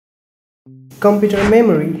Computer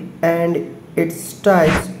memory and its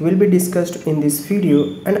types will be discussed in this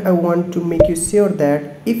video, and I want to make you sure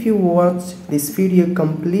that if you watch this video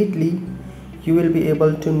completely, you will be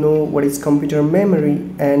able to know what is computer memory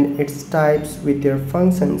and its types with their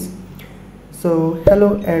functions. So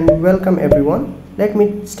hello and welcome everyone. Let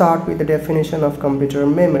me start with the definition of computer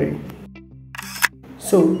memory.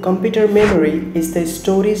 So computer memory is the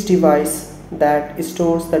storage device that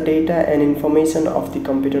stores the data and information of the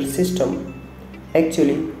computer system.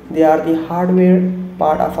 Actually, they are the hardware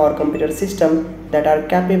part of our computer system that are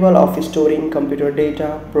capable of storing computer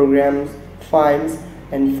data, programs, files,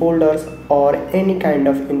 and folders or any kind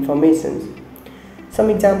of information. Some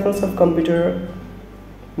examples of computer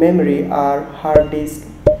memory are hard disk,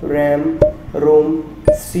 RAM, ROM,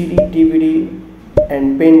 CD, DVD,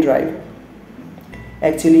 and pen drive.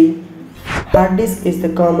 Actually, hard disk is the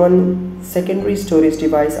common secondary storage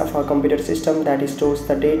device of our computer system that stores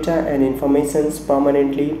the data and information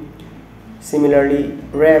permanently. Similarly,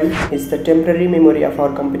 RAM is the temporary memory of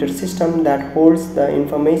our computer system that holds the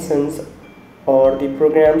informations or the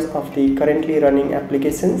programs of the currently running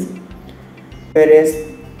applications, whereas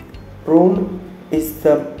ROM is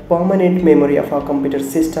the permanent memory of our computer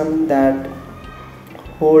system that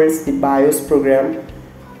holds the BIOS program.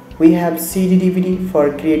 We have CD/DVD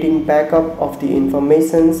for creating backup of the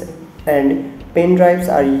informations, and pen drives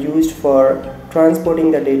are used for transporting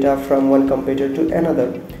the data from one computer to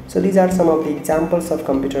another. So these are some of the examples of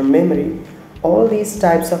computer memory. All these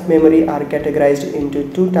types of memory are categorized into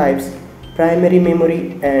two types: primary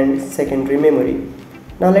memory and secondary memory.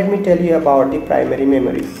 Now let me tell you about the primary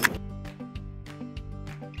memory.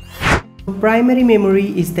 Primary memory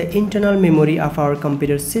is the internal memory of our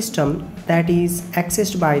computer system that is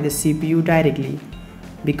accessed by the CPU directly.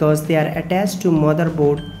 Because they are attached to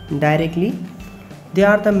motherboard directly, they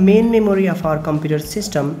are the main memory of our computer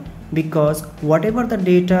system because whatever the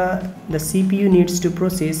data the CPU needs to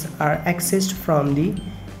process are accessed from the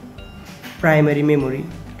primary memory.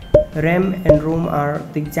 RAM and ROM are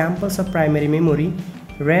the examples of primary memory.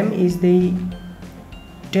 RAM is the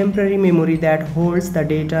temporary memory that holds the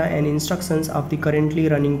data and instructions of the currently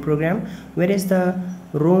running program, whereas the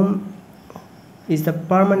ROM is the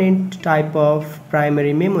permanent type of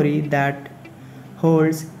primary memory that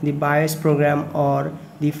holds the BIOS program or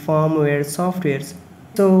the firmware softwares.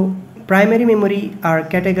 So primary memory are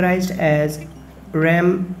categorized as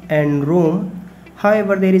RAM and ROM.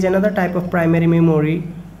 However, there is another type of primary memory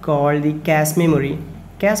called the cache memory.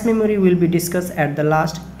 Cache memory will be discussed at the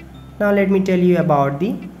last. Now let me tell you about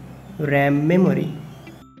the RAM memory.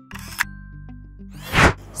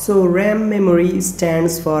 So RAM memory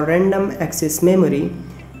stands for random access memory.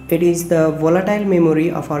 It is the volatile memory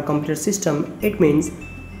of our computer system. It means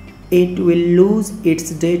it will lose its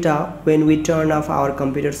data when we turn off our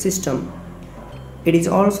computer system. It is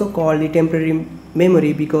also called the temporary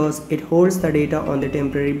memory because it holds the data on the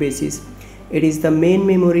temporary basis. It is the main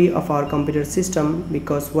memory of our computer system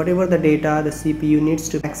because whatever the data the CPU needs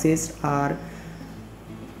to access are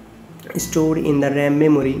stored in the RAM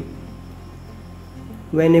memory.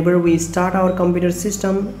 Whenever we start our computer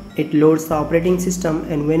system, it loads the operating system,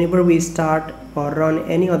 and whenever we start or run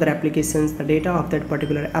any other applications, the data of that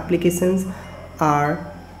particular applications are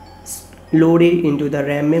loaded into the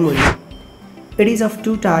RAM memory. It is of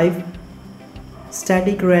two types: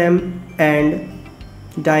 static RAM and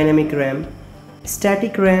dynamic RAM.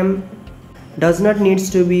 Static RAM does not need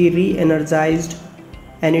to be re-energized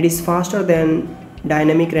and it is faster than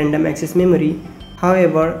dynamic random access memory.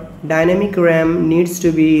 However, dynamic RAM needs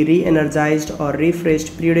to be re-energized or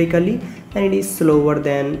refreshed periodically and it is slower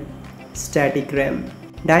than static RAM.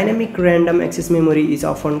 Dynamic random access memory is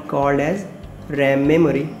often called as RAM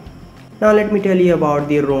memory. Now let me tell you about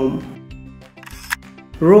the ROM.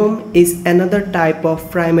 ROM is another type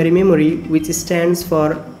of primary memory which stands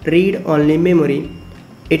for read-only memory.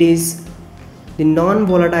 It is the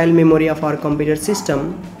non-volatile memory of our computer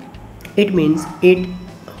system. It means it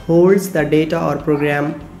holds the data or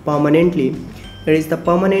program permanently. It is the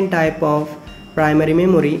permanent type of primary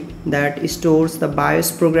memory that stores the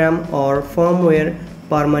BIOS program or firmware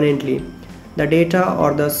permanently. The data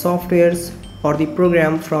or the softwares or the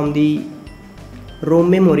program from the ROM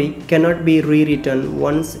memory cannot be rewritten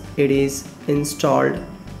once it is installed.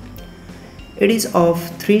 It is of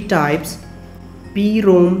three types: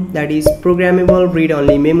 PROM, that is programmable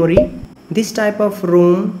read-only memory. This type of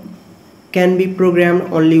ROM can be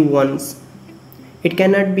programmed only once. It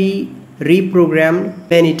cannot be reprogrammed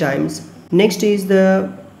many times. Next is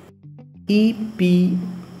the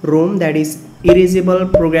EPROM, that is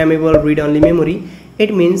erasable programmable read-only memory.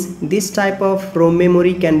 It means this type of ROM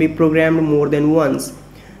memory can be programmed more than once.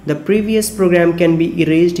 The previous program can be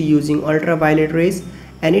erased using ultraviolet rays,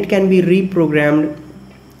 and it can be reprogrammed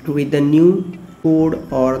with the new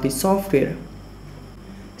code or the software.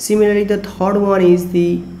 Similarly, the third one is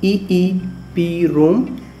the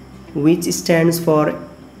EEPROM, which stands for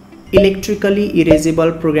electrically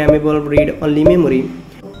erasable programmable read-only memory.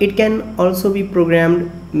 It can also be programmed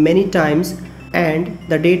many times, and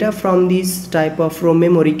the data from this type of ROM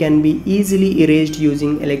memory can be easily erased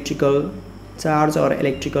using electrical charge or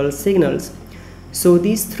electrical signals. So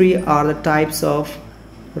these three are the types of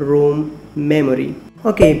ROM memory.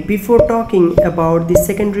 Okay, before talking about the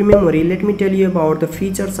secondary memory, let me tell you about the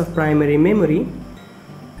features of primary memory.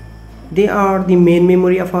 They are the main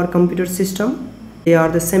memory of our computer system. They are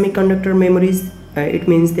the semiconductor memories. It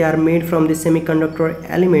means they are made from the semiconductor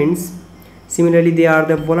elements. Similarly, they are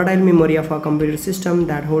the volatile memory of our computer system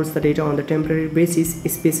that holds the data on the temporary basis,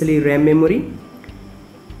 especially RAM memory.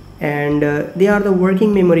 And they are the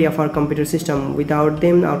working memory of our computer system. Without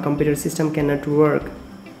them, our computer system cannot work.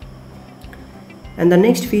 And the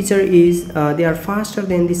next feature is they are faster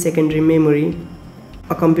than the secondary memory.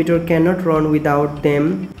 A computer cannot run without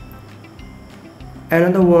them.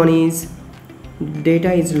 Another one is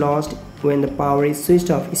data is lost when the power is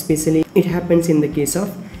switched off, especially it happens in the case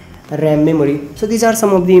of RAM memory. So these are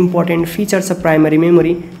some of the important features of primary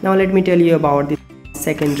memory. Now let me tell you about the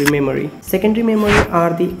secondary memory. Secondary memory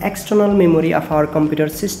are the external memory of our computer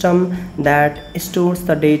system that stores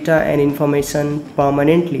the data and information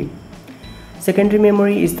permanently. Secondary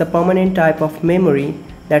memory is the permanent type of memory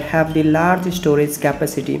that have the large storage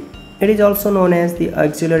capacity. It is also known as the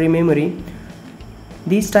auxiliary memory.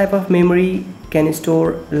 This type of memory can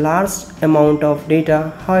store large amount of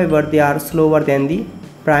data, however they are slower than the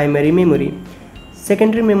primary memory.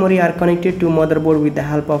 Secondary memory are connected to motherboard with the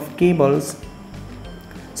help of cables.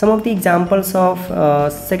 Some of the examples of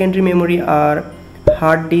secondary memory are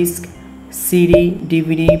hard disk, CD,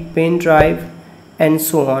 DVD, pen drive, and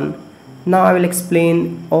so on. Now I will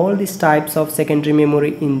explain all these types of secondary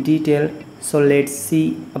memory in detail, so let's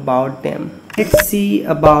see about them. Let's see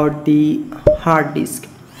about the hard disk.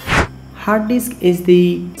 Hard disk is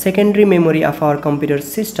the secondary memory of our computer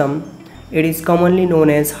system. It is commonly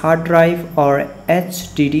known as hard drive or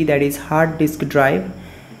HDD, that is hard disk drive.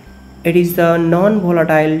 It is the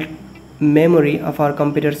non-volatile memory of our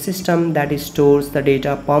computer system that stores the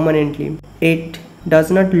data permanently. It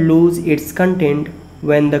does not lose its content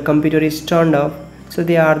when the computer is turned off, so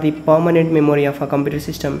they are the permanent memory of a computer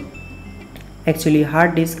system. Actually,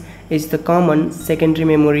 hard disk is the common secondary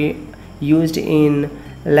memory used in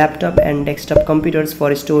laptop and desktop computers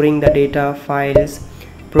for storing the data, files,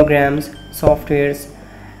 programs, softwares,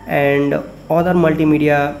 and other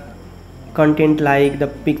multimedia content like the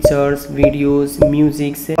pictures, videos,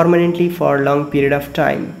 music permanently for a long period of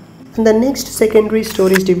time. And the next secondary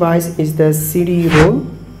storage device is the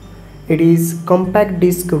CD-ROM. It is compact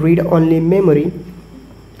disc read-only memory.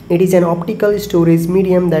 It is an optical storage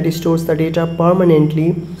medium that stores the data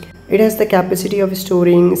permanently. It has the capacity of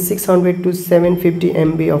storing 600 to 750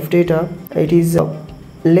 MB of data. It is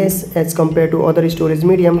less as compared to other storage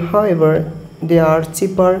medium. However, they are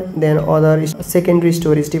cheaper than other secondary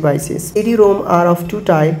storage devices. CD-ROM are of two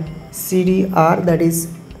types. CD-R, that is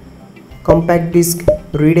compact disc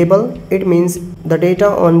readable. It means the data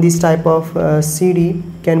on this type of CD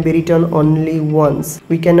can be written only once.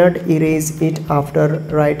 We cannot erase it after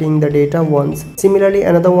writing the data once. Similarly,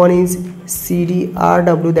 another one is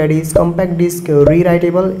CD-RW, that is compact disc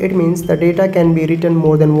rewritable. It means the data can be written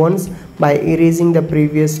more than once by erasing the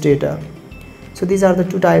previous data. So these are the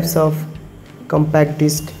two types of compact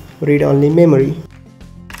disc read-only memory.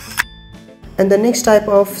 And the next type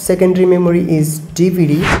of secondary memory is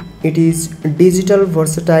DVD. It is digital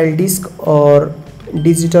versatile disc or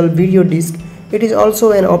digital video disc. It is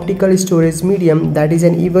also an optical storage medium that is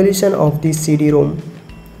an evolution of the CD-ROM.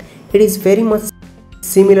 It is very much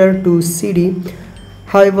similar to CD,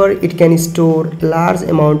 however it can store large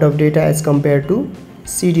amount of data as compared to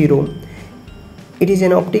CD-ROM. It is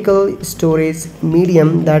an optical storage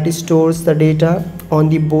medium that stores the data on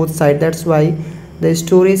the both sides. That's why the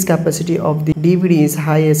storage capacity of the DVD is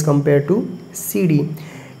high as compared to CD.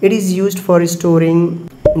 It is used for storing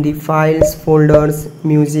the files, folders,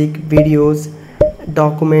 music, videos,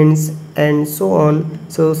 documents, and so on.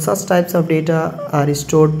 So such types of data are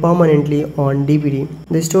stored permanently on DVD.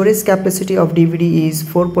 The storage capacity of DVD is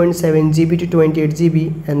 4.7 GB to 28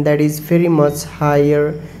 GB, and that is very much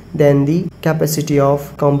higher than the capacity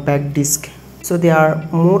of compact disc. So they are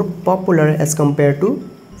more popular as compared to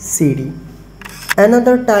CD.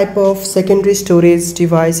 Another type of secondary storage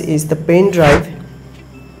device is the pen drive.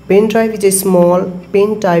 Pen drive is a small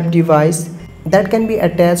pen type device that can be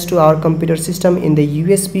attached to our computer system in the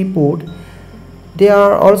USB port. They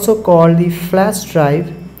are also called the flash drive,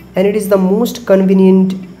 and it is the most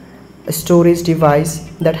convenient storage device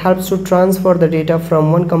that helps to transfer the data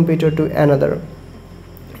from one computer to another.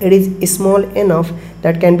 It is small enough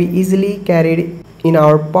that can be easily carried in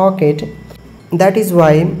our pocket. That is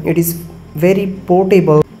why it is very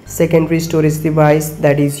portable secondary storage device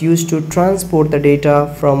that is used to transport the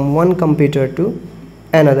data from one computer to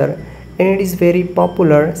another. And it is very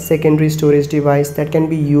popular secondary storage device that can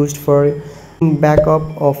be used for backup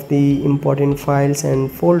of the important files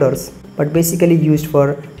and folders, but basically used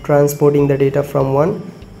for transporting the data from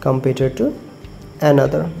one computer to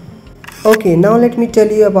another. Okay, now let me tell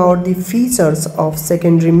you about the features of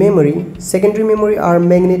secondary memory. Secondary memory are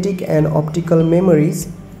magnetic and optical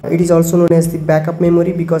memories. It is also known as the backup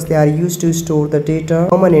memory because they are used to store the data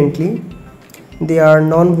permanently. They are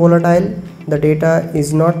non-volatile. The data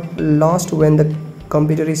is not lost when the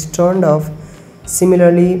computer is turned off.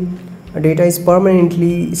 Similarly, data is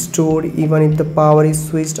permanently stored even if the power is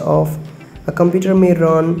switched off. A computer may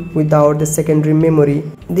run without the secondary memory.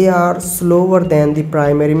 They are slower than the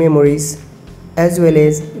primary memories as well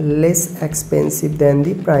as less expensive than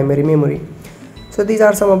the primary memory. So these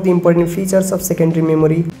are some of the important features of secondary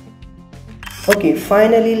memory. Okay,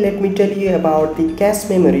 finally let me tell you about the cache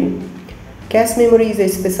memory. Cache memory is a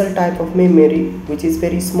special type of memory which is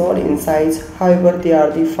very small in size. However, they are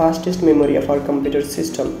the fastest memory of our computer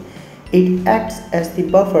system. It acts as the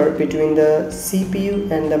buffer between the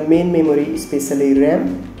CPU and the main memory, especially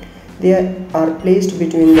RAM. They are placed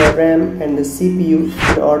between the RAM and the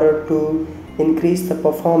CPU in order to increase the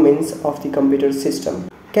performance of the computer system.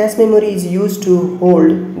 Cache memory is used to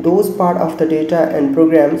hold those parts of the data and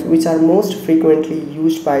programs which are most frequently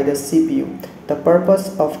used by the CPU. The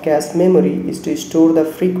purpose of cache memory is to store the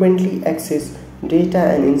frequently accessed data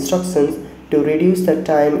and instructions to reduce the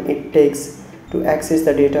time it takes to access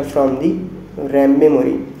the data from the RAM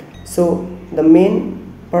memory. So the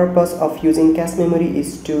main purpose of using cache memory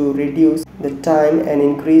is to reduce the time and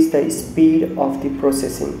increase the speed of the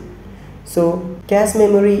processing. So cache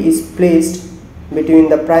memory is placed between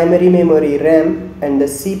the primary memory RAM and the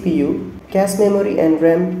CPU. Cache memory and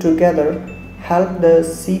RAM together help the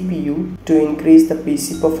CPU to increase the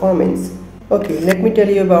PC performance. Okay, let me tell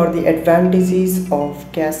you about the advantages of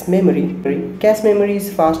cache memory. Cache memory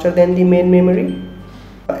is faster than the main memory.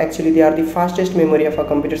 Actually, they are the fastest memory of a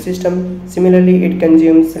computer system. Similarly, it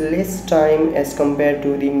consumes less time as compared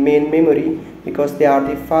to the main memory because they are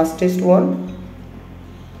the fastest one.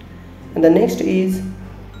 And the next is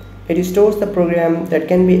it stores the program that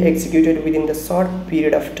can be executed within the short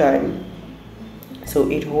period of time. So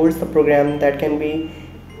it holds the program that can be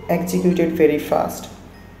executed very fast.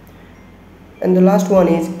 And the last one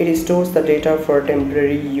is it stores the data for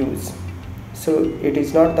temporary use. So it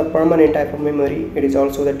is not the permanent type of memory, it is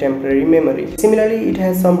also the temporary memory. Similarly, it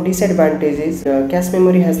has some disadvantages. Cache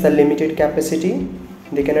memory has the limited capacity.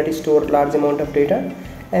 They cannot store large amount of data,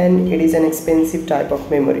 and it is an expensive type of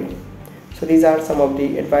memory. So these are some of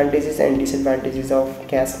the advantages and disadvantages of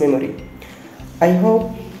cache memory. I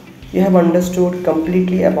hope you have understood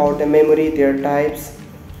completely about the memory, their types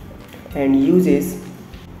and uses.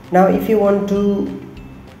 Now if you want to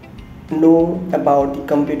know about the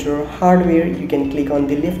computer hardware, you can click on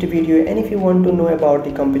the left video, and if you want to know about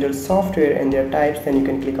the computer software and their types, then you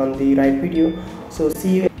can click on the right video. So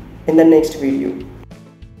see you in the next video.